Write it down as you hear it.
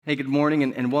Hey, good morning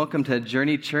and welcome to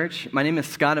Journey Church. My name is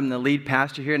Scott. I'm the lead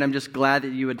pastor here, and I'm just glad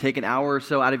that you would take an hour or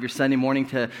so out of your Sunday morning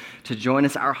to join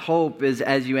us. Our hope is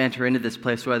as you enter into this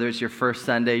place, whether it's your first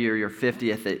Sunday or your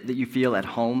 50th, that you feel at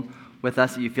home with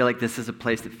us, that you feel like this is a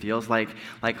place that feels like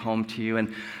home to you.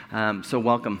 And so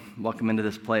welcome into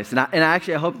this place. And I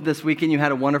hope this weekend you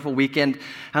had a wonderful weekend.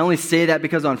 I only say that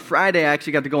because on Friday I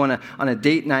actually got to go on a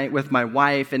date night with my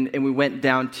wife, and we went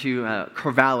down to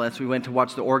Corvallis. We went to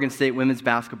watch the Oregon State women's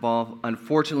basketball.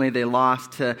 Unfortunately, they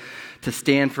lost to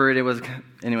Stanford.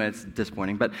 It's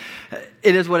disappointing, but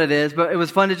it is what it is. But it was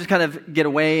fun to just kind of get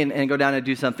away and go down and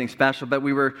do something special. But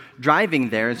we were driving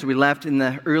there, and so we left in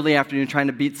the early afternoon trying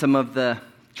to beat some of the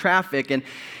traffic.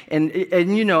 And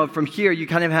you know, from here, you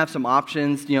kind of have some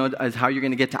options, you know, as how you're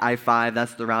going to get to I-5.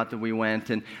 That's the route that we went.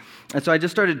 And so I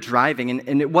just started driving,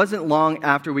 and it wasn't long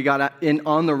after we got in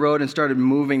on the road and started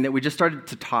moving that we just started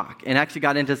to talk and actually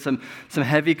got into some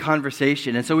heavy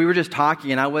conversation. And so we were just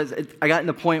talking, and I got to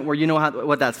the point where you know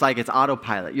what that's like. It's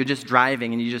autopilot. You're just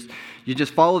driving, and you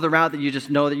just follow the route that you just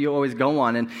know that you always go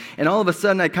on. And all of a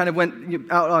sudden, I kind of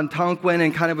went out on Tonquin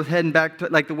and kind of was heading back to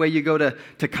like the way you go to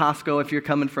Costco if you're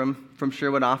coming from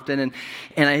Sherwood Often,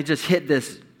 and I just hit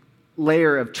this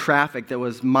layer of traffic that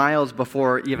was miles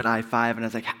before even I-5, and I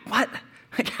was like, what?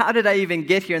 Like, how did I even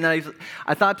get here? And then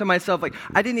I thought to myself, like,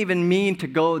 I didn't even mean to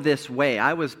go this way.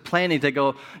 I was planning to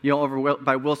go, over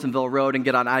by Wilsonville Road and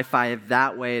get on I-5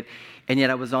 that way, and yet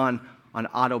I was on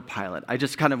autopilot. I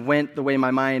just kind of went the way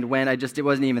my mind went. It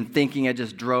wasn't even thinking. I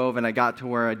just drove, and I got to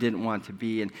where I didn't want to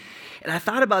be. And I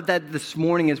thought about that this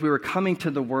morning as we were coming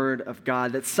to the Word of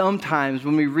God, that sometimes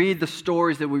when we read the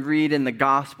stories that we read in the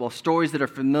Gospel, stories that are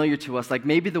familiar to us, like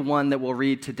maybe the one that we'll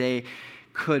read today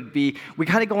could be, we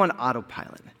kind of go on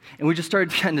autopilot. And we just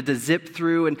started kind of to zip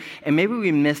through, and maybe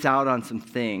we missed out on some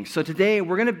things. So today,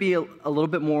 we're going to be a little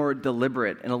bit more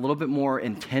deliberate and a little bit more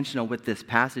intentional with this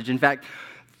passage. In fact,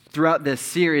 throughout this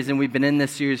series, and we've been in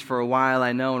this series for a while,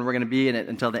 I know, and we're going to be in it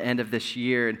until the end of this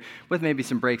year, and with maybe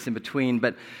some breaks in between,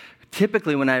 but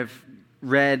typically when I've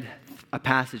read a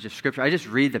passage of Scripture, I just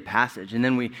read the passage, and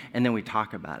then we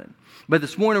talk about it. But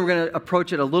this morning, we're going to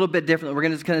approach it a little bit differently. We're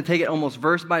just going to take it almost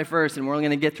verse by verse, and we're only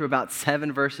going to get through about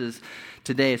 7 verses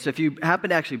today. So if you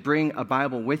happen to actually bring a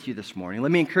Bible with you this morning,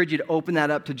 let me encourage you to open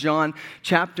that up to John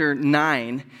chapter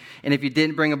 9. And if you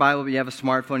didn't bring a Bible, but you have a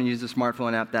smartphone and use the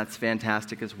smartphone app, that's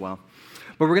fantastic as well.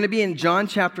 But we're going to be in John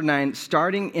chapter 9,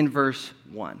 starting in verse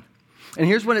 1. And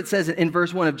here's what it says in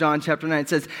verse 1 of John chapter 9. It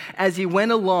says, "As he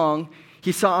went along,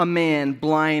 he saw a man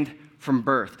blind from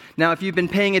birth." Now, if you've been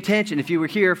paying attention, if you were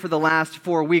here for the last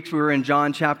 4 weeks, we were in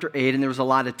John chapter 8, and there was a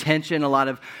lot of tension, a lot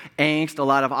of angst, a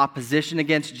lot of opposition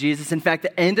against Jesus. In fact,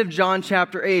 the end of John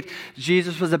chapter 8,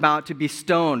 Jesus was about to be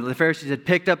stoned. The Pharisees had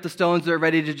picked up the stones. They're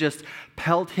ready to just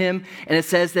pelt him, and it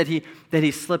says that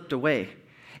he slipped away.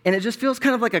 And it just feels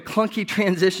kind of like a clunky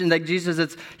transition, like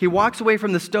Jesus, he walks away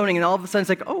from the stoning, and all of a sudden it's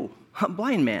like, oh, a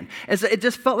blind man. And so it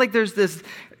just felt like there's this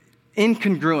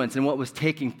incongruence in what was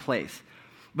taking place.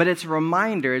 But it's a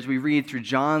reminder as we read through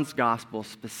John's gospel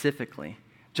specifically.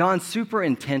 John's super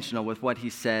intentional with what he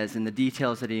says and the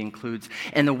details that he includes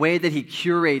and the way that he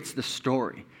curates the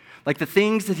story. Like the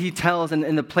things that he tells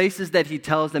and the places that he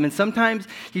tells them. And sometimes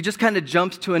he just kind of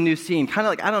jumps to a new scene. Kind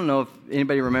of like, I don't know if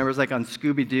anybody remembers like on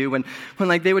Scooby-Doo when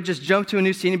like they would just jump to a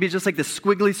new scene. It'd be just like the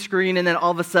squiggly screen, and then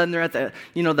all of a sudden they're at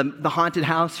the haunted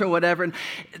house or whatever. And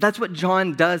that's what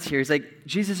John does here. He's like,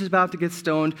 Jesus is about to get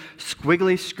stoned,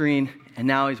 squiggly screen, and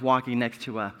now he's walking next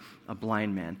to a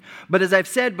blind man. But as I've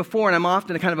said before, and I'm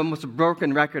often kind of almost a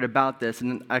broken record about this,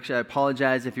 and actually I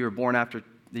apologize if you were born after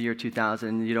the year 2000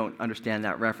 and you don't understand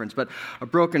that reference, but a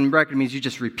broken record means you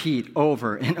just repeat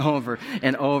over and over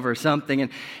and over something.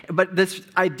 But this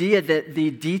idea that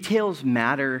the details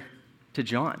matter to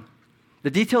John.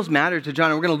 The details matter to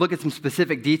John, and we're going to look at some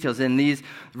specific details in these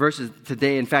verses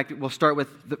today. In fact, we'll start with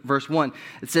verse 1.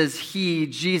 It says, "He,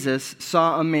 Jesus,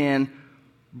 saw a man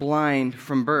blind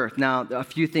from birth." Now, a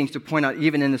few things to point out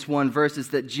even in this one verse is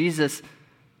that Jesus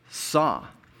saw.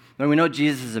 Now, we know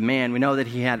Jesus is a man. We know that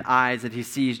he had eyes, that he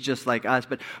sees just like us.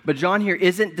 But John here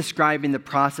isn't describing the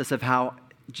process of how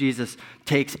Jesus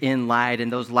takes in light,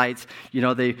 and those lights,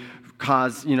 they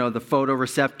cause, the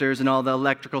photoreceptors and all the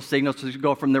electrical signals to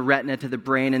go from the retina to the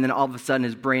brain, and then all of a sudden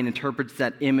his brain interprets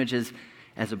that image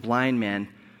as a blind man.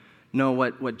 No,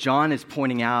 what John is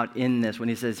pointing out in this when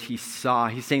he says he saw,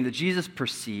 he's saying that Jesus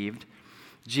perceived,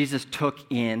 Jesus took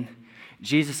in,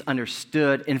 Jesus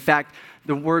understood. In fact,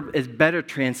 the word is better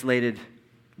translated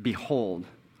behold,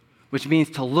 which means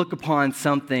to look upon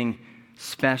something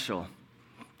special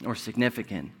or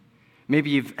significant. Maybe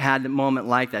you've had a moment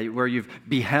like that where you've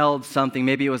beheld something.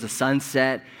 Maybe it was a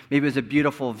sunset. Maybe it was a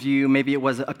beautiful view. Maybe it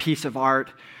was a piece of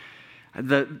art.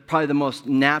 Probably the most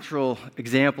natural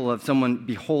example of someone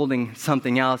beholding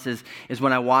something else is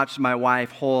when I watched my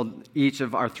wife hold each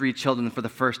of our 3 children for the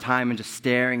first time and just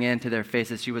staring into their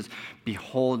faces. She was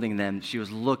beholding them. She was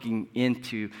looking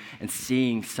into and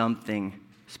seeing something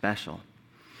special.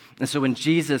 And so when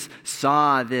Jesus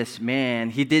saw this man,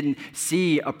 he didn't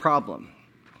see a problem.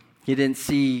 He didn't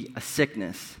see a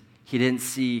sickness. He didn't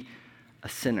see a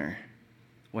sinner.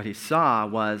 What he saw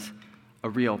was a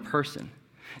real person.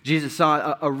 Jesus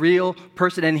saw a real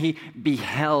person, and he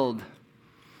beheld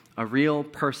a real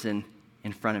person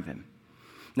in front of him.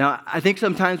 Now, I think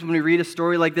sometimes when we read a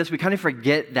story like this, we kind of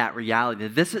forget that reality.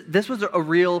 This was a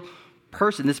real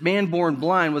person. This man born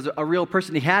blind was a real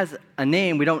person. He has a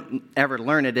name. We don't ever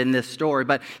learn it in this story,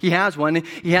 but he has one.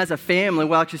 He has a family.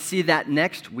 We'll actually see that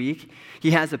next week.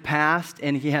 He has a past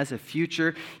and he has a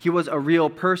future. He was a real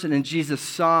person, and Jesus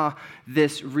saw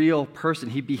this real person.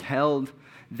 He beheld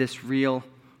this real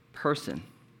person.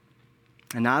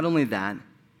 And not only that,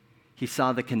 he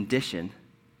saw the condition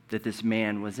that this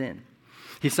man was in.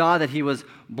 He saw that he was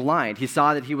blind. He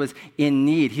saw that he was in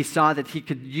need. He saw that he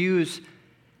could use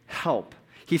help.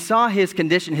 He saw his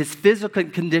condition, his physical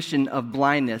condition of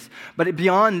blindness. But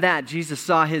beyond that, Jesus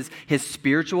saw his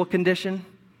spiritual condition.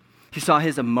 He saw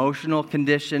his emotional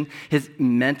condition, his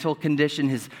mental condition,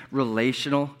 his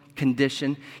relational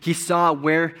condition. He saw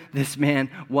where this man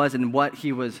was and what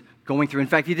he was going through. In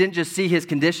fact, he didn't just see his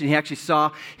condition, he actually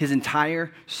saw his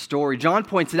entire story. John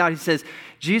points it out. He says,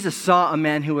 Jesus saw a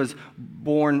man who was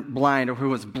born blind, or who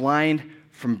was blind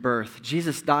from birth.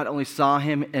 Jesus not only saw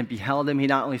him and beheld him, he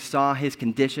not only saw his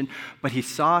condition, but he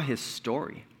saw his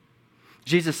story.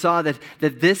 Jesus saw that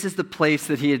this is the place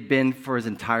that he had been for his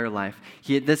entire life.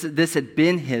 This had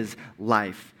been his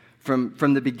life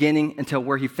from the beginning until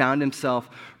where he found himself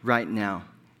right now.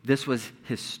 This was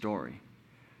his story.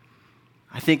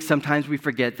 I think sometimes we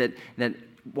forget that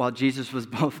while Jesus was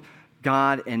both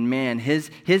God and man, his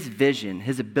vision,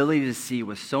 his ability to see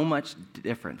was so much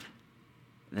different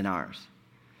than ours.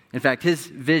 In fact, his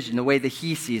vision, the way that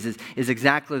he sees, is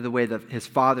exactly the way that his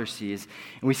Father sees.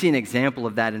 And we see an example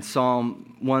of that in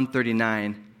Psalm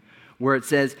 139, where it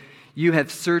says, "You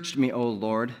have searched me, O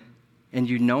Lord, and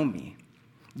you know me.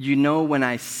 You know when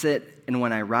I sit and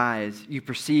when I rise. You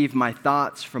perceive my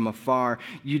thoughts from afar.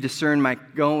 You discern my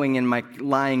going and my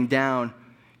lying down.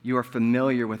 You are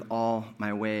familiar with all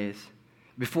my ways.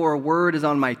 Before a word is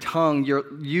on my tongue,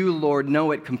 you, Lord,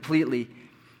 know it completely.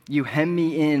 You hem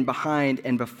me in behind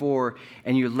and before,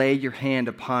 and you lay your hand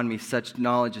upon me. Such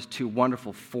knowledge is too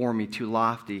wonderful for me, too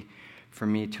lofty for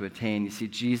me to attain." You see,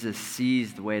 Jesus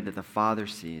sees the way that the Father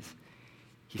sees.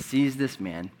 He sees this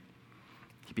man.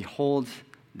 He beholds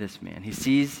this man. He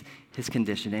sees his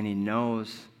condition, and he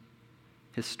knows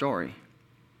his story.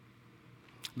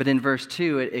 But in verse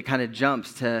 2, it kind of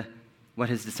jumps to what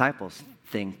his disciples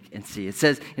think and see. It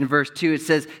says in verse 2, it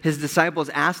says, his disciples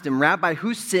asked him, "Rabbi,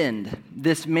 who sinned,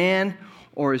 this man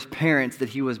or his parents, that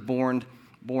he was born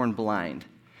blind?"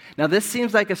 Now, this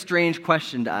seems like a strange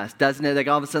question to us, doesn't it? Like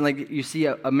all of a sudden, like you see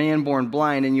a man born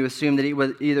blind, and you assume that he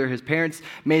was either his parents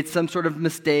made some sort of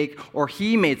mistake, or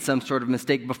he made some sort of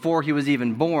mistake before he was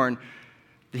even born,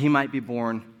 that he might be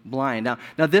born blind.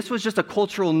 Now this was just a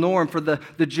cultural norm for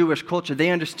the Jewish culture. They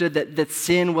understood that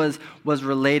sin was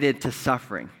related to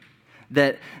suffering.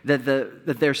 That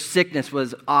their sickness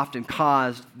was often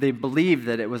caused, they believed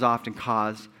that it was often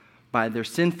caused by their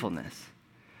sinfulness.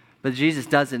 But Jesus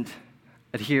doesn't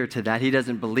adhere to that. He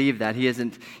doesn't believe that. He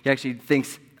actually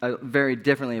thinks very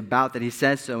differently about that. He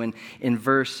says so in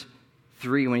verse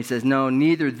 3 when he says, "No,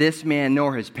 neither this man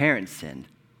nor his parents sinned.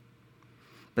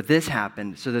 But this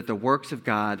happened so that the works of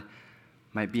God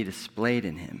might be displayed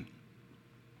in him.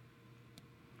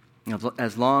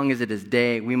 As long as it is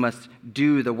day, we must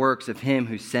do the works of him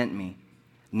who sent me.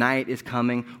 Night is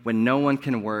coming when no one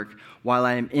can work. While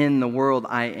I am in the world,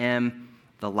 I am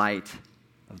the light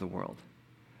of the world."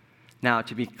 Now,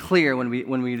 to be clear, when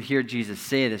we hear Jesus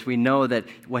say this, we know that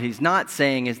what he's not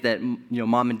saying is that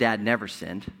mom and dad never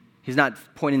sinned. He's not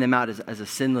pointing them out as a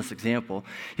sinless example.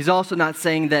 He's also not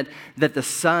saying that the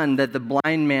son, that the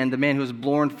blind man, the man who was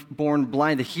born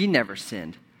blind, that he never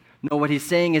sinned. No, what he's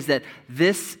saying is that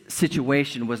this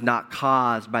situation was not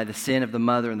caused by the sin of the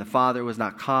mother and the father. It was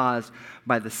not caused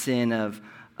by the sin of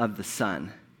the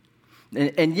son.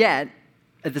 And yet,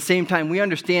 at the same time, we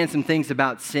understand some things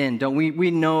about sin, don't we? We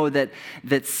know that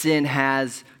sin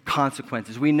has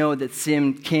consequences. We know that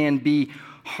sin can be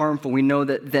harmful. We know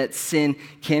that sin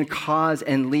can cause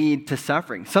and lead to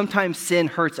suffering. Sometimes sin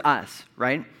hurts us,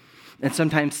 right? And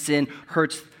sometimes sin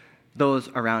hurts those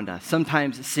around us.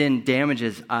 Sometimes sin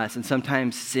damages us, and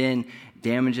sometimes sin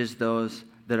damages those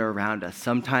that are around us.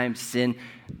 Sometimes sin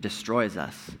destroys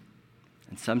us,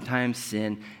 and sometimes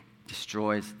sin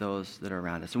destroys those that are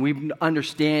around us. And we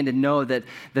understand and know that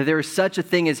there is such a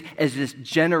thing as this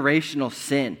generational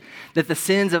sin, that the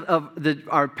sins of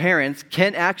our parents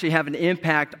can actually have an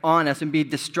impact on us and be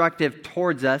destructive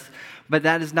towards us, but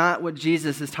that is not what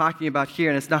Jesus is talking about here,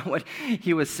 and it's not what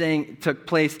he was saying took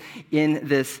place in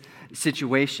this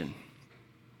situation.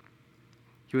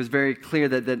 He was very clear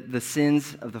that the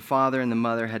sins of the father and the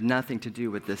mother had nothing to do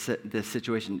with this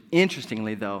situation.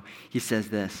 Interestingly, though, he says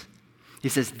this. He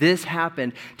says, this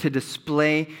happened to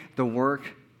display the work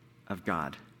of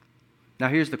God. Now,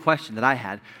 here's the question that I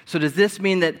had. So does this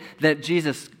mean that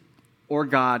Jesus or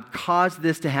God caused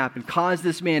this to happen, caused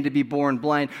this man to be born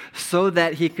blind so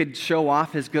that he could show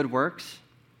off his good works?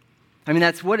 I mean,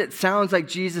 that's what it sounds like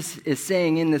Jesus is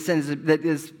saying, in the sense that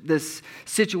this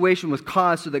situation was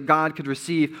caused so that God could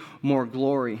receive more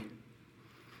glory.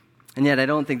 And yet I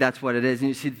don't think that's what it is. And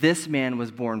you see, this man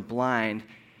was born blind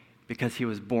because he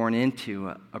was born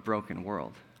into a broken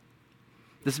world.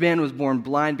 This man was born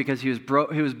blind because he was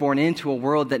born into a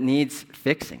world that needs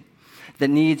fixing, that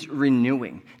needs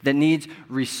renewing, that needs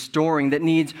restoring, that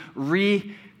needs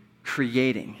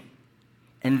recreating.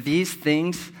 And these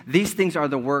things are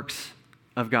the works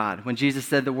of God. When Jesus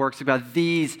said the works of God,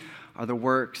 these are the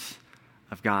works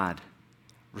of God.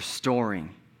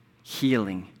 Restoring,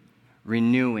 healing,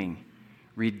 renewing,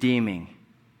 redeeming,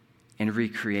 and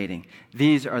recreating.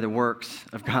 These are the works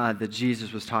of God that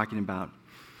Jesus was talking about.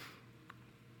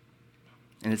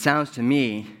 And it sounds to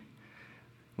me,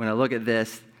 when I look at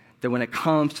this, that when it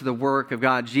comes to the work of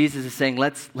God, Jesus is saying,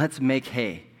 let's make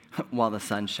hay while the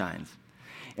sun shines.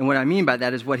 And what I mean by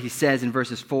that is what he says in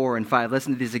verses 4 and 5.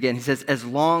 Listen to these again. He says, as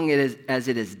long as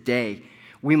it is day,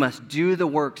 we must do the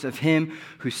works of him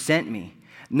who sent me.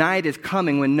 Night is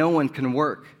coming when no one can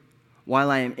work. While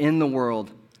I am in the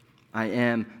world, I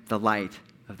am the light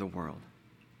of the world.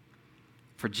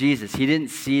 For Jesus, he didn't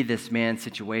see this man's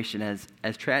situation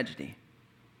as tragedy.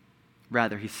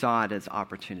 Rather, he saw it as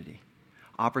opportunity.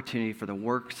 Opportunity for the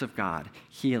works of God,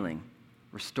 healing,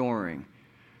 restoring,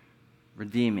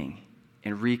 redeeming,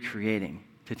 and recreating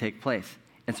to take place.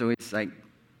 And so he's like,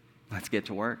 let's get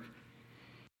to work.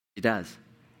 He does.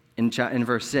 In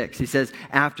verse 6, he says,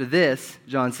 after this,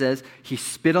 John says, he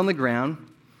spit on the ground,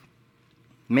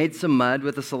 made some mud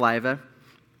with the saliva,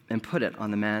 and put it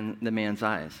on the man's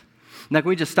eyes. Now, can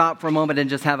we just stop for a moment and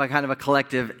just have a kind of a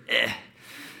collective,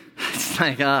 It's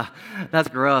like, that's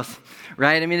gross,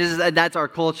 right? I mean, that's our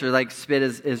culture. Like, spit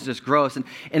is just gross. And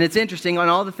it's interesting, on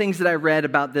all the things that I read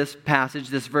about this passage,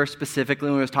 this verse specifically,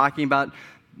 when it was talking about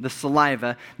the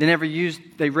saliva,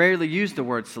 they rarely used the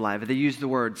word saliva. They used the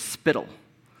word spittle.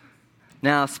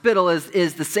 Now, spittle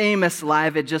is the same as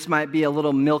saliva. It just might be a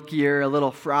little milkier, a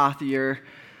little frothier.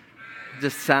 It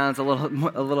just sounds a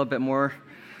little bit more.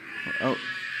 Oh,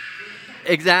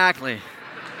 exactly.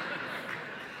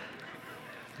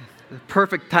 The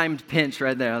perfect timed pinch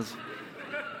right there.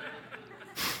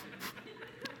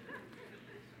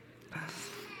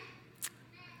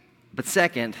 But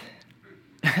second,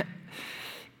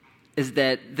 is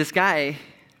that this guy,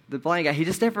 the blind guy, he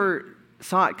just never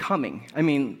saw it coming. I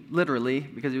mean, literally,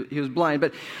 because he was blind,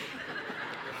 but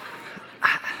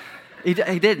he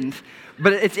didn't.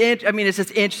 But it's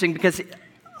just interesting because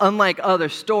unlike other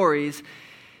stories,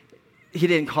 he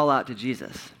didn't call out to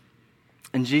Jesus.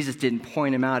 And Jesus didn't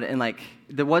point him out. And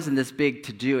there wasn't this big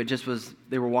to-do. It just was,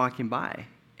 they were walking by.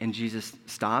 And Jesus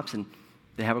stops and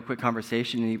they have a quick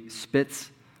conversation. And he spits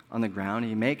on the ground.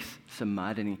 And he makes some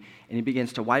mud. And he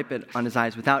begins to wipe it on his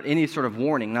eyes without any sort of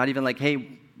warning. Not even like, hey,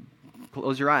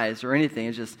 close your eyes or anything.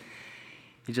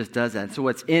 He just does that. So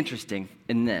what's interesting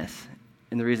in this,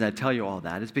 and the reason I tell you all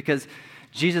that, is because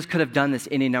Jesus could have done this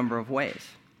any number of ways.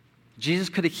 Jesus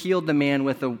could have healed the man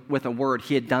with a word.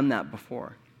 He had done that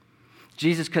before.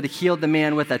 Jesus could have healed the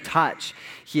man with a touch.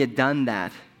 He had done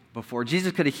that before.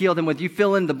 Jesus could have healed him with, you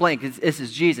fill in the blank. This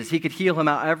is Jesus. He could heal him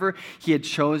however he had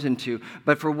chosen to.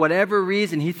 But for whatever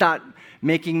reason, he thought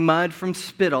making mud from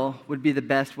spittle would be the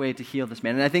best way to heal this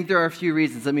man. And I think there are a few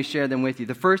reasons. Let me share them with you.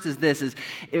 The first is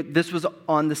this was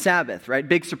on the Sabbath, right?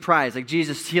 Big surprise, like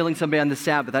Jesus healing somebody on the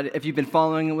Sabbath. If you've been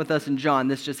following it with us in John,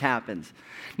 this just happens.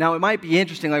 Now, it might be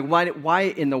interesting, like why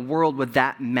in the world would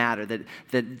that matter?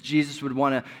 That Jesus would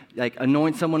want to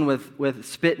anoint someone with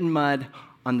spit and mud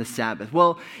on the Sabbath?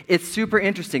 Well, it's super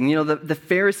interesting. You know, the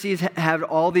Pharisees had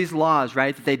all these laws,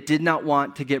 right, that they did not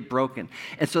want to get broken.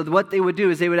 And so what they would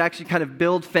do is they would actually kind of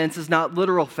build fences, not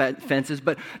literal fences,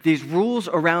 but these rules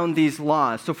around these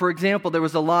laws. So, for example, there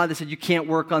was a law that said you can't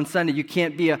work on Sunday. You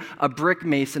can't be a brick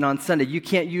mason on Sunday. You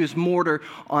can't use mortar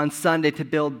on Sunday to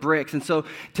build bricks. And so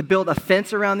to build a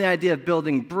fence around the idea of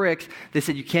building bricks, they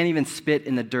said you can't even spit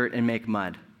in the dirt and make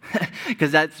mud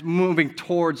because that's moving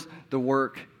towards the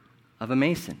work of a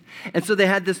mason. And so they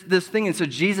had this thing, and so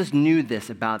Jesus knew this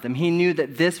about them. He knew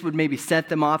that this would maybe set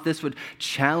them off, this would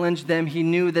challenge them. He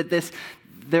knew that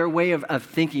their way of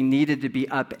thinking needed to be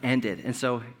upended. And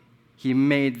so he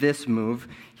made this move,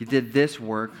 he did this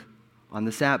work on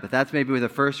the Sabbath. That's maybe the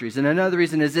first reason. Another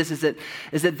reason is that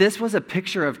this was a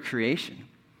picture of creation.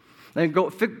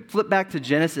 Flip back to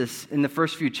Genesis in the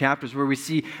first few chapters where we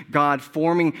see God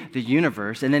forming the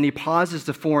universe, and then he pauses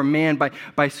to form man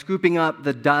by scooping up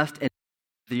the dust and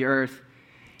the earth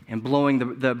and blowing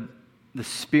the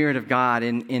Spirit of God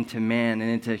into man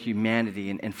and into humanity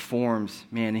and forms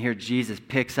man. And here Jesus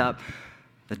picks up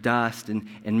the dust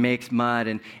and makes mud,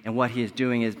 and what he is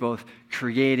doing is both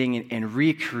creating and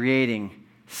recreating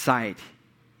sight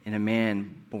in a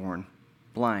man born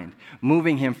blind,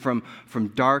 moving him from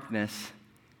darkness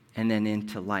and then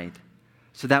into light.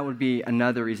 So that would be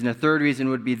another reason. A third reason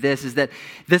would be this, is that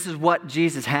this is what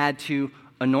Jesus had to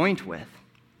anoint with.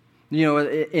 You know,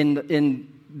 in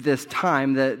this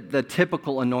time, the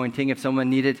typical anointing, if someone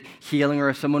needed healing or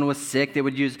if someone was sick, they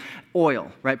would use oil,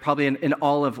 right? Probably an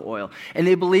olive oil. And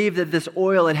they believed that this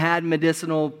oil had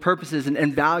medicinal purposes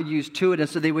and values to it. And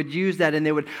so they would use that and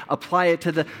they would apply it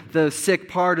to the sick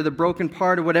part or the broken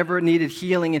part or whatever it needed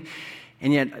healing.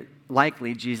 And yet,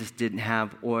 likely, Jesus didn't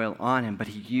have oil on him, but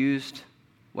he used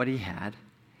what he had.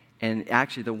 And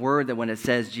actually, the word that when it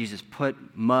says Jesus put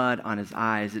mud on his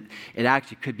eyes, it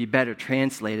actually could be better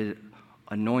translated,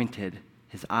 anointed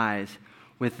his eyes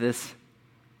with this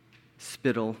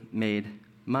spittle-made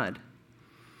mud.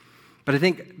 But I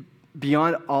think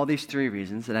beyond all these three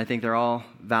reasons, and I think they're all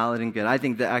valid and good, I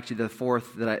think that actually the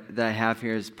fourth that I have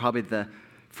here is probably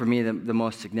for me the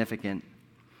most significant.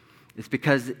 It's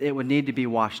because it would need to be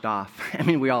washed off. I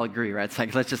mean, we all agree, right? It's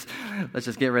like, let's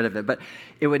just get rid of it. But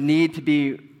it would need to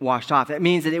be washed off. That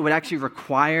means that it would actually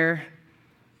require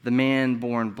the man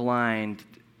born blind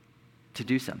to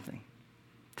do something,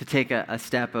 to take a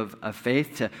step of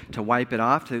faith, to wipe it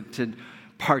off, to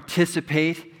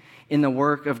participate in the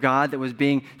work of God that was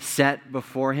being set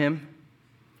before him.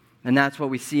 And that's what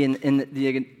we see in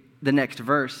the next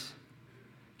verse.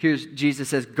 Here's Jesus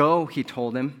says, "Go," he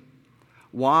told him,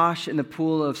 "wash in the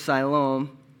pool of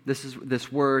Siloam."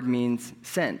 This word means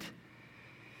sent.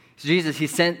 So Jesus, he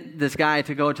sent this guy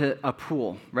to go to a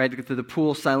pool, right? To the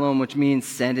pool Siloam, which means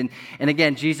sent. And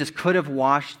again, Jesus could have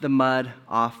washed the mud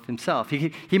off himself.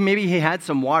 Maybe he had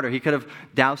some water. He could have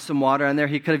doused some water on there.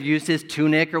 He could have used his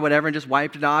tunic or whatever and just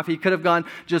wiped it off. He could have gone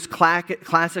just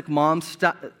classic mom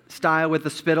style with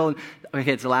the spittle. And,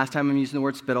 okay, it's the last time I'm using the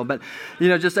word spittle, but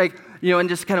just like, and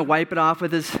just kind of wipe it off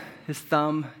with his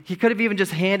thumb. He could have even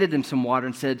just handed him some water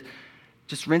and said,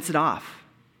 just rinse it off.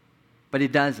 But he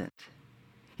doesn't.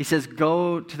 He says,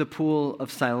 "Go to the pool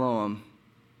of Siloam,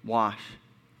 wash.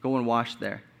 Go and wash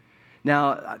there."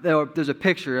 Now, there's a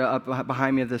picture up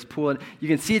behind me of this pool, and you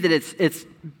can see that it's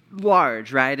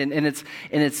large, right? And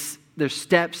there's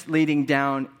steps leading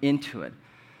down into it.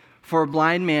 For a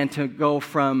blind man to go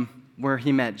from where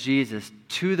he met Jesus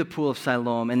to the pool of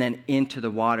Siloam and then into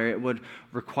the water, it would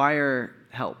require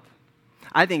help.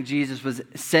 I think Jesus was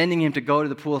sending him to go to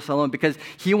the pool of Siloam because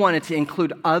he wanted to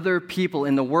include other people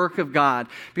in the work of God.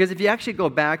 Because if you actually go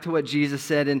back to what Jesus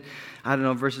said in,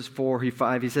 verses 4 or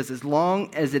 5, he says, "As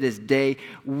long as it is day,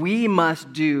 we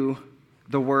must do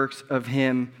the works of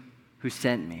him who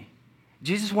sent me."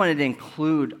 Jesus wanted to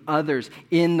include others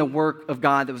in the work of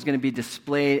God that was going to be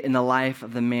displayed in the life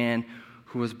of the man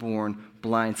who was born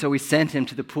blind. So he sent him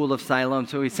to the pool of Siloam.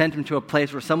 So he sent him to a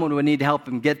place where someone would need to help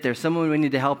him get there. Someone would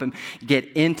need to help him get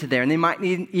into there. And they might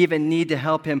even need to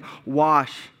help him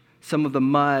wash some of the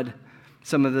mud,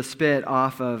 some of the spit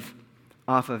off of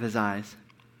his eyes.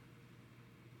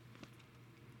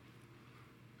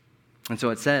 And so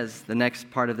it says, the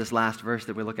next part of this last verse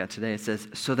that we look at today, it says,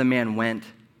 "So the man went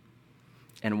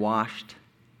and washed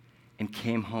and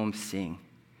came home seeing."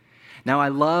 Now, I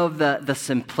love the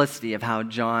simplicity of how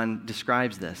John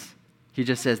describes this. He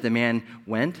just says the man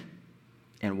went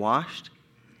and washed,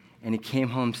 and he came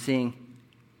home seeing.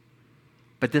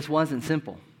 But this wasn't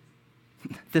simple.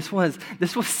 This was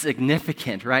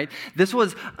significant, right? This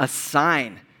was a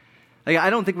sign. Like, I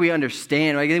don't think we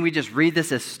understand. Right? I think we just read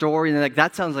this as story, and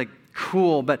that sounds like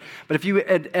cool. But if you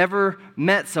had ever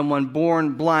met someone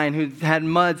born blind who had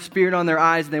mud speared on their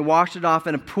eyes and they washed it off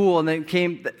in a pool and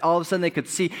then all of a sudden they could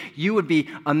see, you would be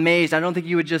amazed. I don't think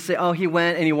you would just say, oh, he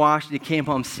went and he washed and he came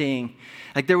home seeing.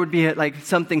 Like there would be like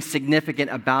something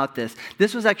significant about this.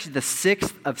 This was actually the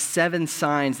 6th of 7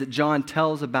 signs that John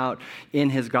tells about in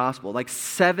his gospel. Like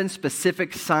 7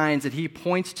 specific signs that he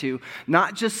points to,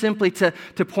 not just simply to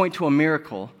point to a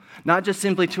miracle, not just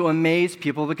simply to amaze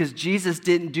people, because Jesus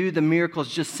didn't do the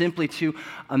miracles just simply to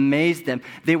amaze them.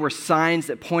 They were signs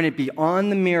that pointed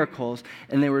beyond the miracles,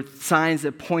 and they were signs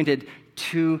that pointed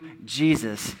to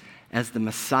Jesus as the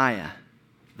Messiah,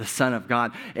 the Son of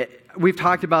God. We've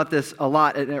talked about this a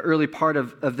lot in an early part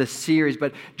of this series,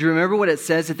 but do you remember what it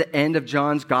says at the end of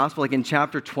John's gospel? Like in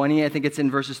chapter 20, I think it's in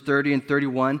verses 30 and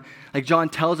 31. Like John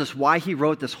tells us why he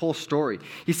wrote this whole story.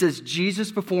 He says,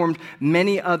 Jesus performed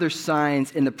many other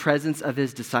signs in the presence of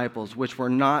his disciples, which were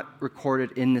not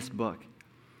recorded in this book.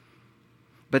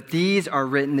 But these are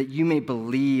written that you may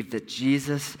believe that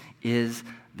Jesus is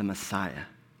the Messiah,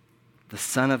 the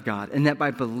Son of God, and that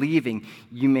by believing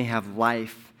you may have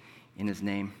life in his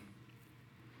name.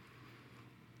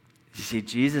 You see,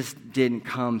 Jesus didn't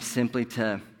come simply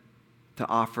to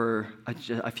offer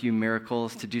a few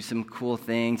miracles, to do some cool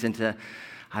things, and to,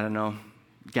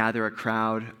 gather a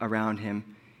crowd around him.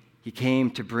 He came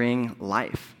to bring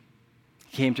life.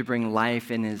 He came to bring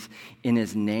life in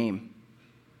his name.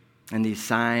 And these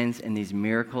signs and these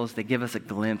miracles, they give us a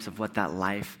glimpse of what that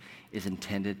life is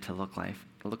intended to look like.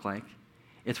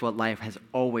 It's what life has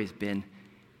always been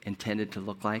intended to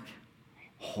look like.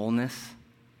 Wholeness,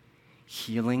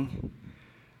 healing,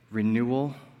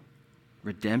 renewal,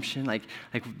 redemption.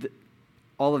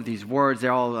 All of these words,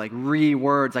 they're all like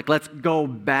words. Like, let's go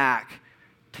back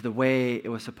to the way it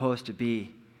was supposed to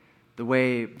be, the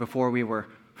way before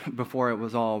it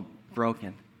was all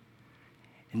broken.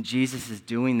 And Jesus is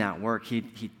doing that work.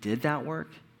 He did that work,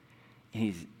 and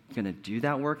he's going to do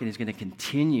that work, and he's going to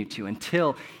continue to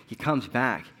until he comes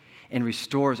back and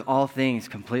restores all things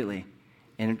completely.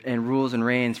 And rules and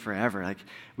reigns forever. Like,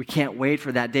 we can't wait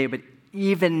for that day, but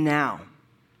even now,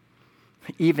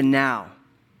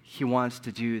 he wants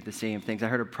to do the same things. I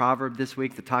heard a proverb this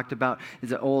week that talked about,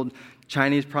 it's an old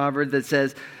Chinese proverb that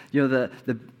says, the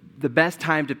best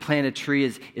time to plant a tree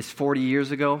is 40 years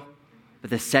ago,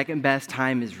 but the second best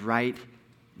time is right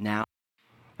now.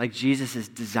 Like Jesus is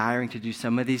desiring to do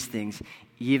some of these things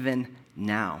even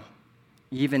now,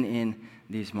 even in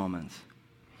these moments.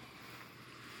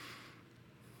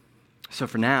 So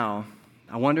for now,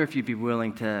 I wonder if you'd be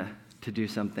willing to do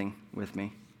something with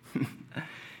me.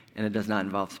 And it does not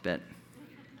involve spit.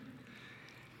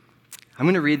 I'm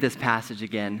going to read this passage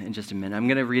again in just a minute. I'm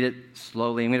going to read it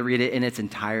slowly. I'm going to read it in its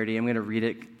entirety. I'm going to read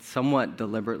it somewhat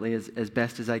deliberately as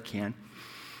best as I can.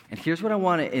 And here's what I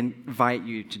want to invite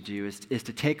you to do is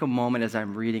to take a moment as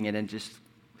I'm reading it and just,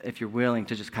 if you're willing,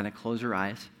 to just kind of close your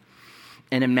eyes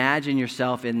and imagine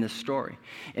yourself in this story.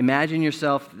 Imagine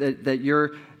yourself that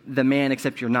you're the man,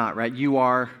 except you're not, right? You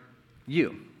are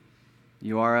you.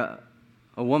 You are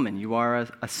a woman. You are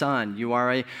a son. You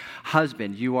are a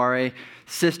husband. You are a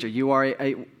sister.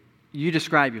 You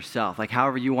describe yourself, like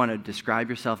however you want to describe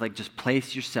yourself, like just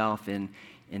place yourself in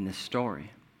this story.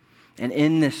 And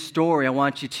in this story, I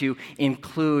want you to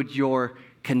include your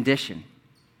condition.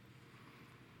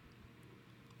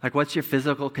 Like, what's your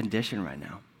physical condition right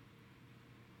now?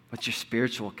 What's your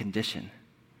spiritual condition?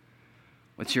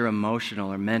 What's your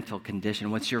emotional or mental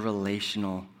condition? What's your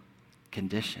relational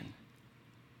condition?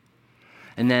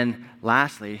 And then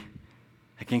lastly,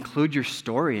 I can include your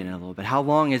story in it a little bit. How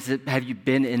long have you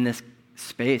been in this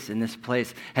space, in this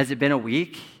place? Has it been a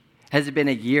week? Has it been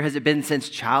a year? Has it been since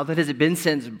childhood? Has it been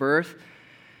since birth?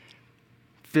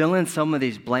 Fill in some of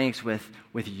these blanks with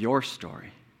your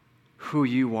story, who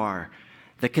you are,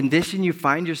 the condition you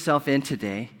find yourself in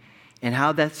today, and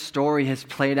how that story has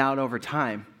played out over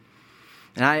time.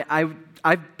 And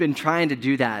I've been trying to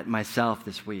do that myself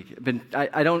this week.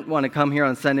 I don't want to come here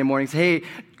on Sunday morning and say, hey,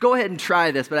 go ahead and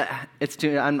try this, but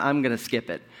I'm going to skip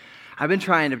it. I've been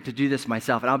trying to do this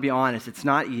myself, and I'll be honest, it's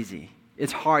not easy.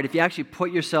 It's hard. If you actually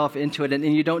put yourself into it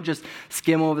and you don't just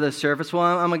skim over the surface, well,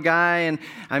 I'm a guy and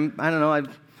I'm not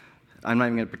even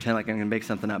going to pretend like I'm going to make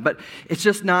something up, but it's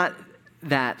just not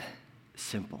that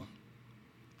simple.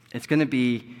 It's going to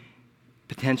be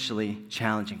potentially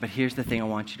challenging, but here's the thing I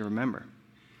want you to remember,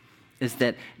 is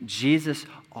that Jesus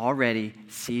already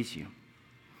sees you.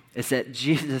 It's that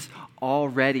Jesus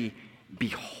already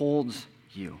beholds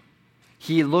you.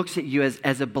 He looks at you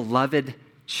as a beloved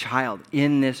child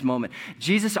in this moment.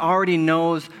 Jesus already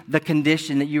knows the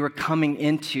condition that you are coming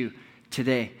into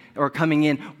today or coming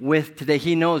in with today.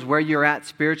 He knows where you're at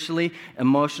spiritually,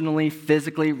 emotionally,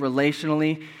 physically,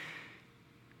 relationally,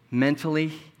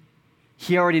 mentally.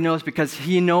 He already knows because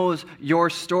he knows your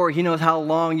story. He knows how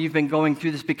long you've been going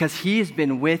through this because he's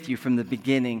been with you from the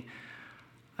beginning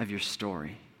of your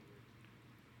story.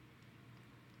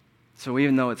 So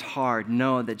even though it's hard,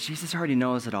 know that Jesus already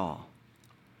knows it all.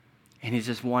 And he's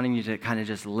just wanting you to kind of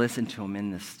just listen to him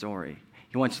in this story.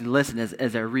 He wants you to listen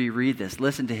as I reread this.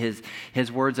 Listen to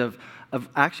his words of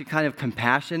actually kind of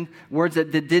compassion, words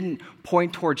that didn't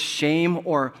point towards shame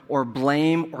or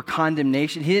blame or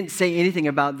condemnation. He didn't say anything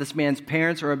about this man's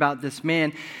parents or about this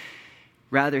man.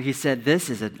 Rather, he said, this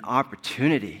is an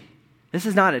opportunity. This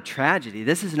is not a tragedy.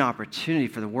 This is an opportunity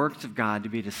for the works of God to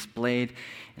be displayed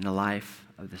in the life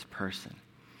of this person.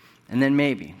 And then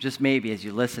maybe, just maybe, as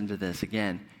you listen to this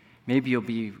again, maybe you'll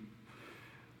be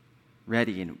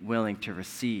ready and willing to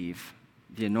receive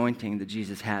the anointing that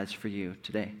Jesus has for you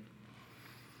today.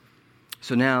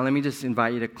 So now, let me just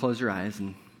invite you to close your eyes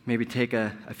and maybe take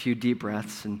a few deep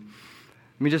breaths. And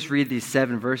let me just read these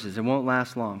 7 verses. It won't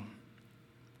last long.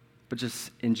 But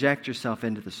just inject yourself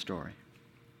into the story.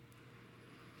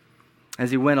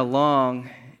 As he went along,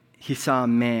 he saw a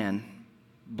man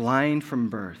blind from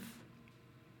birth.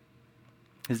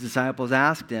 His disciples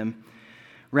asked him,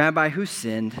 Rabbi, who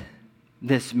sinned,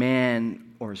 this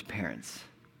man or his parents,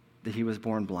 that he was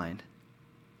born blind?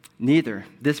 Neither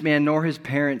this man nor his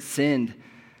parents sinned,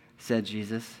 said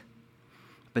Jesus.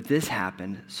 But this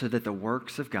happened so that the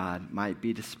works of God might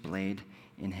be displayed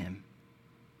in him.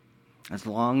 As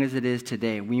long as it is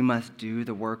today, we must do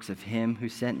the works of him who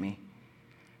sent me.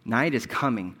 Night is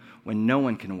coming when no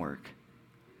one can work.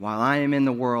 While I am in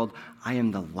the world, I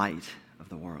am the light of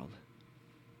the world.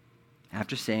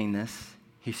 After saying this,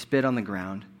 he spit on the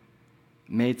ground,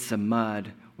 made some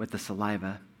mud with the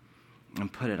saliva,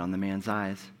 and put it on the man's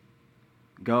eyes.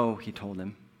 Go, he told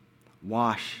him,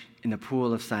 wash in the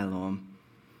pool of Siloam.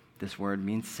 This word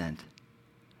means sent.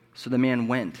 So the man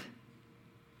went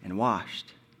and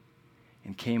washed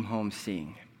and came home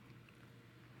seeing.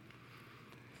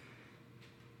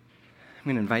 I'm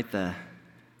going to invite the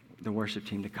worship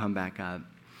team to come back up.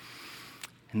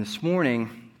 And this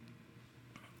morning,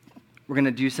 we're going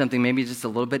to do something maybe just a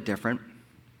little bit different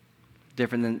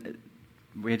than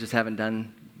we just haven't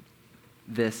done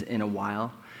this in a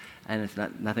while. And it's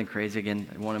nothing crazy. Again,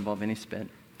 it won't involve any spit.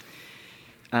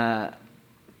 But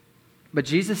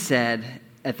Jesus said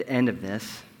at the end of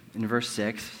this, in verse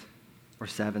 6, or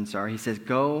 7, he says,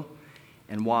 go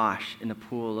and wash in the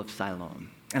pool of Siloam.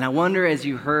 And I wonder, as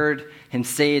you heard him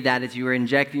say that, as you were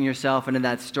injecting yourself into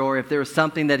that story, if there was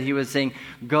something that he was saying,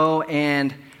 go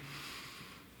and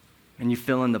you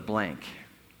fill in the blank.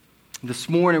 This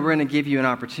morning, we're going to give you an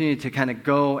opportunity to kind of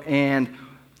go and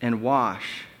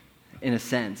wash, in a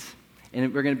sense.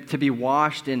 And we're going to be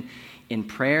washed in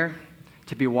prayer,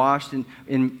 to be washed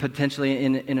in potentially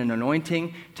in an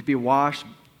anointing, to be washed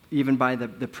even by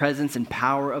the presence and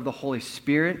power of the Holy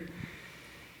Spirit.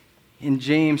 In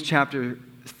James chapter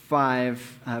 5,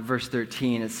 verse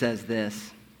 13, it says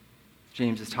this.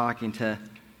 James is talking to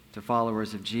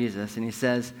followers of Jesus, and he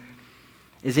says,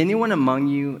 is anyone among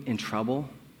you in trouble?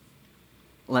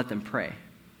 Let them pray.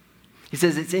 He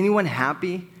says, is anyone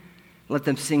happy? Let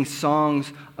them sing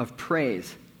songs of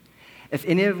praise. If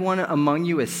anyone among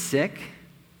you is sick,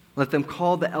 let them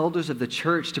call the elders of the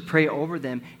church to pray over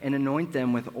them and anoint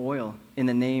them with oil in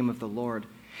the name of the Lord.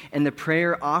 And the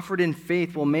prayer offered in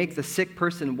faith will make the sick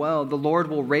person well. The Lord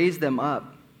will raise them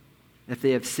up. If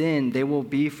they have sinned, they will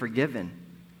be forgiven.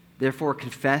 Therefore,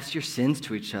 confess your sins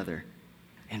to each other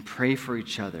and pray for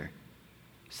each other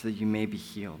so that you may be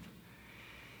healed.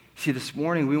 See, this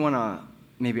morning we want to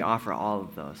maybe offer all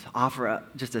of those. Offer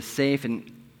just a safe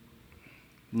and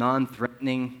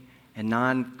non-threatening and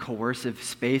non-coercive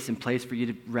space and place for you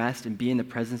to rest and be in the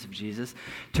presence of Jesus,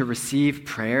 to receive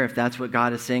prayer, if that's what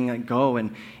God is saying, like, go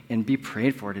and be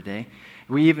prayed for today.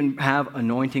 We even have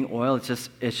anointing oil. It's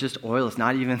just oil. It's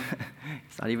not even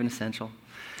essential.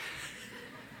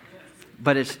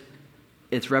 But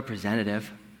it's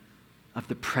representative of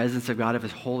the presence of God, of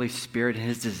His Holy Spirit, and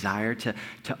His desire to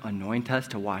anoint us,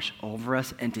 to wash over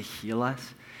us, and to heal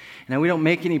us. Now, we don't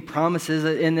make any promises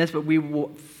in this, but we will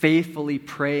faithfully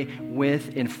pray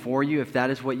with and for you if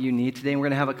that is what you need today. And we're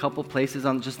going to have a couple places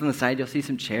just on the side. You'll see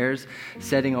some chairs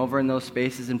setting over in those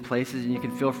spaces and places, and you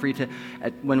can feel free to,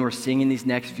 when we're singing these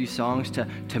next few songs,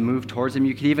 to move towards them.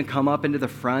 You could even come up into the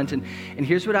front. And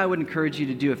here's what I would encourage you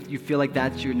to do if you feel like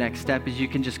that's your next step, is you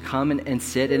can just come and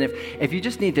sit. And if you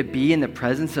just need to be in the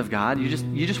presence of God, you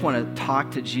just want to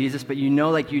talk to Jesus, but you know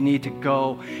like you need to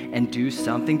go and do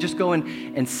something, just go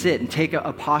and sit sit and take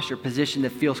a posture, position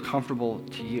that feels comfortable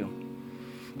to you.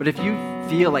 But if you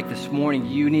feel like this morning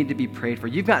you need to be prayed for,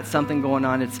 you've got something going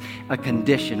on, it's a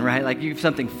condition, right? Like you have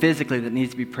something physically that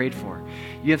needs to be prayed for.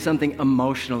 You have something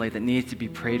emotionally that needs to be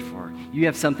prayed for. You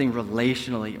have something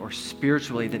relationally or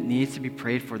spiritually that needs to be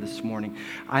prayed for this morning.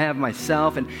 I have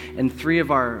myself and three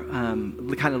of our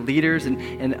kind of leaders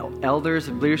and elders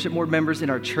and leadership board members in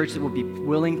our church that will be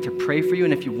willing to pray for you.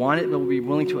 And if you want it, we'll be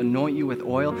willing to anoint you with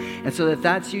oil. And so if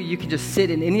that's you, you can just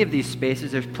sit in any of these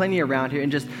spaces. There's plenty around here,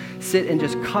 and just sit and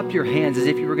just cup your hands as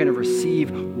if you were going to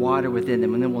receive water within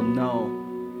them, and then we'll know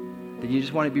that you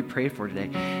just want to be prayed for today.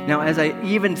 Now, as I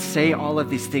even say all of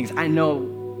these things, I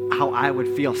know how I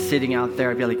would feel sitting out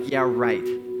there. I'd be like, yeah, right.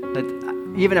 That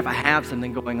even if I have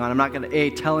something going on, I'm not going to,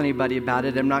 tell anybody about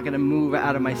it. I'm not going to move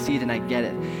out of my seat, and I get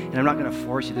it. And I'm not going to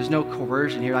force you. There's no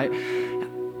coercion here.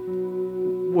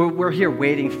 We're here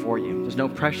waiting for you. There's no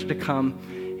pressure to come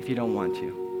if you don't want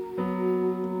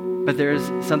to. But there's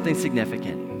something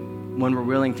significant when we're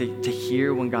willing to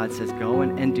hear when God says go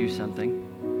and do something.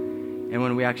 And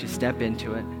when we actually step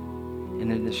into it, and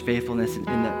then there's faithfulness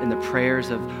in the prayers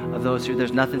of those who,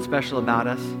 there's nothing special about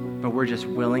us, but we're just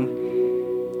willing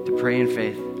to pray in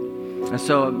faith. And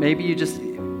so maybe you just,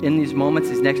 in these moments,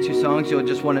 these next two songs, you'll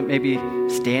just want to maybe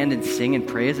stand and sing and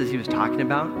praise as he was talking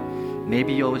about.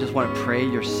 Maybe you'll just want to pray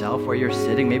yourself where you're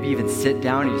sitting. Maybe even sit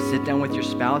down. You sit down with your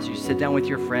spouse. You sit down with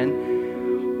your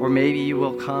friend. Or maybe you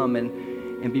will come and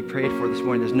be prayed for this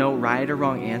morning. There's no right or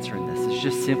wrong answer in this. It's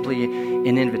just simply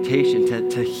an invitation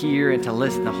to hear and to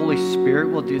listen. The Holy Spirit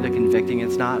will do the convicting.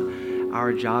 It's not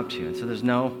our job to. And so there's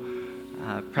no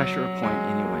pressure or point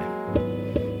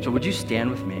anyway. So would you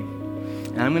stand with me?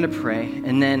 And I'm going to pray.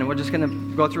 And then we're just going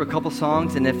to go through a couple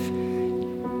songs. And if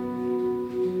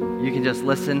you can just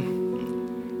listen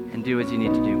and do as you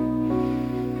need to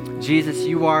do. Jesus,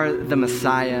 you are the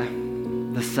Messiah,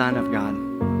 the Son of God.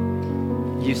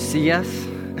 You see us.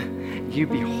 You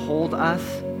behold us.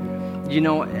 You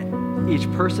know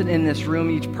each person in this room,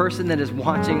 each person that is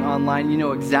watching online. You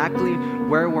know exactly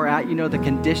where we're at. You know the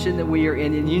condition that we are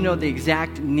in, and you know the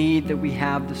exact need that we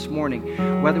have this morning.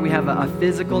 Whether we have a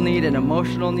physical need, an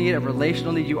emotional need, a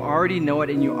relational need, you already know it,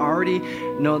 and you already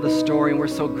know the story. And we're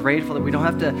so grateful that we don't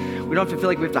have to feel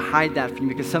like we have to hide that from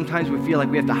you, because sometimes we feel like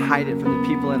we have to hide it from the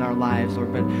people in our lives,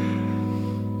 Lord. But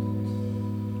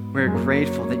we're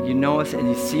grateful that you know us and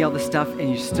you see all this stuff and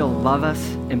you still love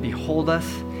us and behold us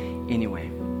anyway.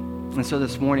 And so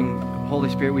this morning, Holy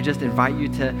Spirit, we just invite you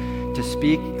to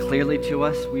speak clearly to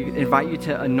us. We invite you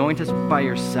to anoint us by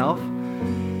yourself.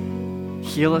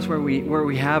 Heal us where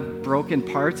we have broken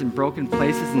parts and broken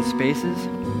places and spaces.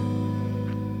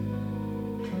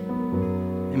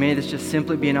 And may this just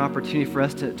simply be an opportunity for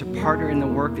us to partner in the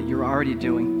work that you're already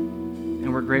doing.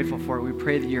 And we're grateful for it. We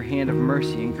pray that your hand of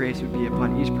mercy and grace would be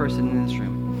upon each person in this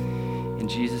room. In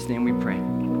Jesus' name we pray.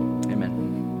 Amen.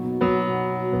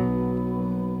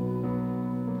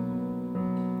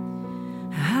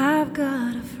 I've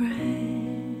got a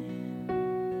friend,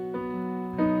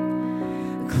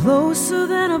 closer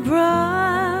than a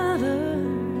brother.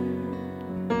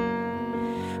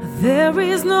 There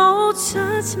is no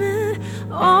judgment.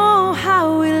 Oh,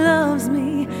 how he loves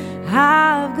me.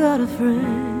 I've got a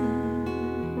friend,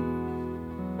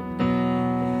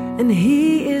 and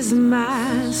he is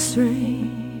my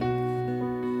strength.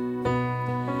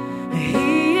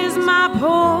 He is my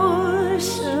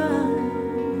portion.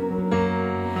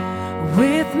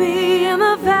 With me in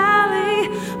the valley,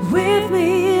 with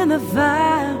me in the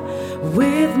fire,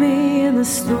 with me in the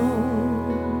storm.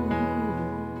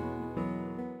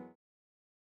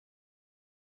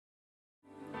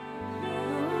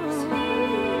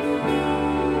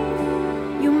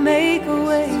 You make a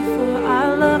way for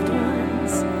our loved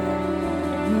ones.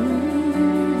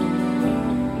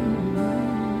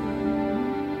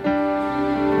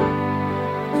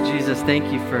 Jesus,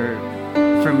 thank you for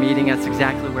meeting us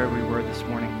exactly where we were this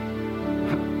morning.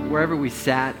 Wherever we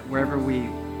sat, wherever we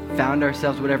found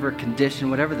ourselves, whatever condition,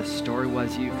 whatever the story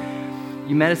was, you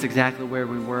met us exactly where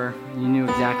we were. You knew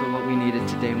exactly what we needed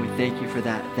today, and we thank you for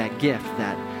that gift,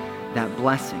 that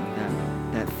blessing,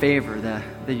 that favor,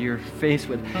 that your face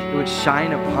would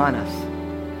shine upon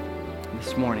us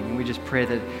this morning. And we just pray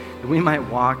that we might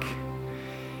walk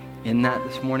in that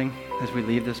this morning as we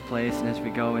leave this place and as we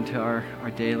go into our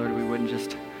day, Lord. We wouldn't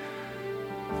just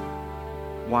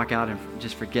walk out and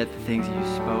just forget the things that you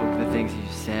spoke, the things that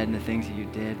you said, and the things that you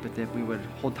did, but that we would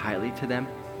hold tightly to them,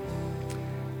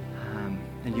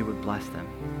 and you would bless them.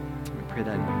 We pray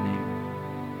that in your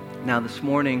name. Now this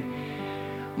morning,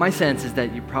 my sense is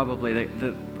that you probably,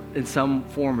 in some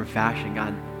form or fashion,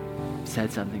 God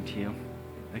said something to you.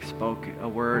 like spoke a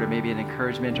word or maybe an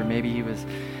encouragement, or maybe he was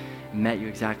met you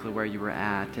exactly where you were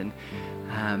at. And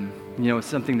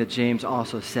something that James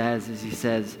also says is, he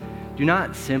says, do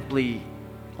not simply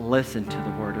listen to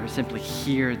the word or simply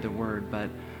hear the word, but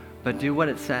do what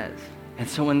it says. And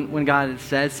so when God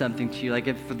says something to you, like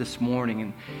if for this morning,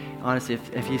 and honestly,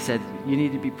 if he said you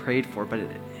need to be prayed for, but it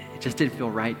just didn't feel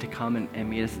right to come and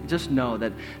meet us, just know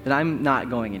that I'm not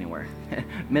going anywhere.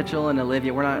 Mitchell and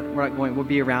Olivia, we're not going. We'll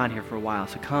be around here for a while,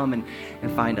 so come and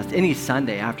find us any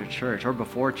Sunday after church, or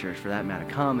before church for that matter.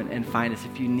 Come and find us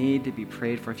if you need to be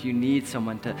prayed for, if you need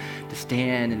someone to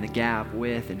stand in the gap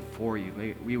with and for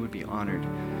you. We would be honored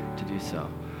to do so.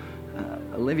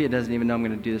 Olivia doesn't even know I'm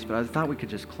going to do this, but I thought we could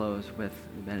just close with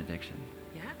the benediction.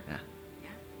 Yeah.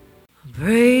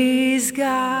 Praise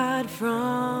God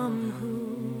from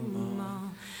whom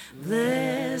all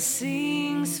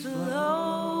blessings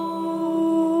flow.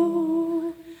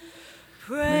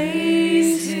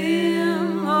 Praise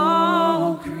Him,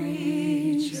 all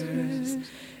creatures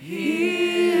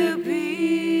here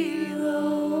below.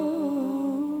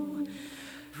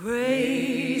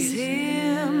 Praise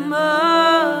Him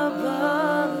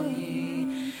above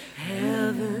ye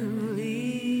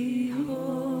heavenly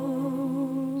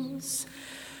hosts.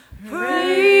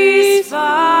 Praise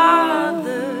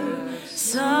Father,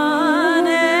 Son,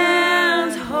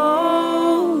 and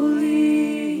Holy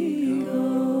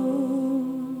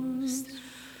Ghost.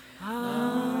 Amen.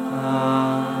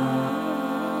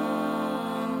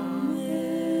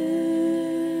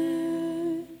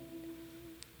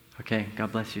 Okay,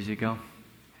 God bless you as you go.